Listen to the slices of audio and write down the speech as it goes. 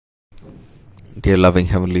Dear loving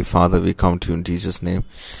Heavenly Father, we come to you in Jesus' name.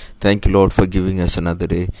 Thank you, Lord, for giving us another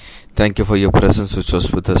day. Thank you for your presence which was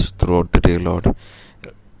with us throughout the day, Lord.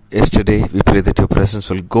 Yesterday, we pray that your presence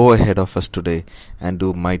will go ahead of us today and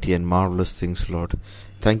do mighty and marvelous things, Lord.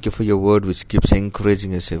 Thank you for your word which keeps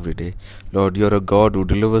encouraging us every day. Lord, you are a God who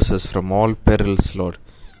delivers us from all perils, Lord.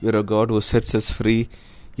 You are a God who sets us free.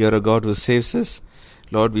 You are a God who saves us.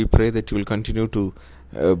 Lord, we pray that you will continue to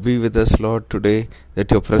be with us, Lord, today,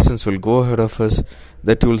 that your presence will go ahead of us,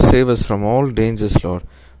 that you will save us from all dangers, Lord,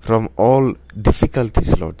 from all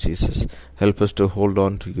difficulties, Lord Jesus. Help us to hold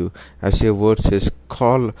on to you. As your word says,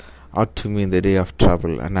 call out to me in the day of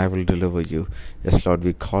trouble and I will deliver you. Yes, Lord,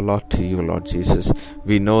 we call out to you, Lord Jesus.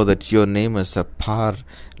 We know that your name is a power,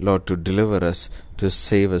 Lord, to deliver us, to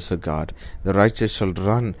save us, O God. The righteous shall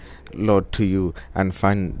run, Lord, to you and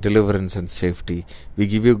find deliverance and safety. We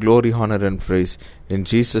give you glory, honor and praise. In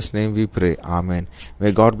Jesus' name we pray. Amen.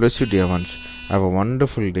 May God bless you, dear ones. Have a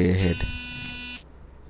wonderful day ahead.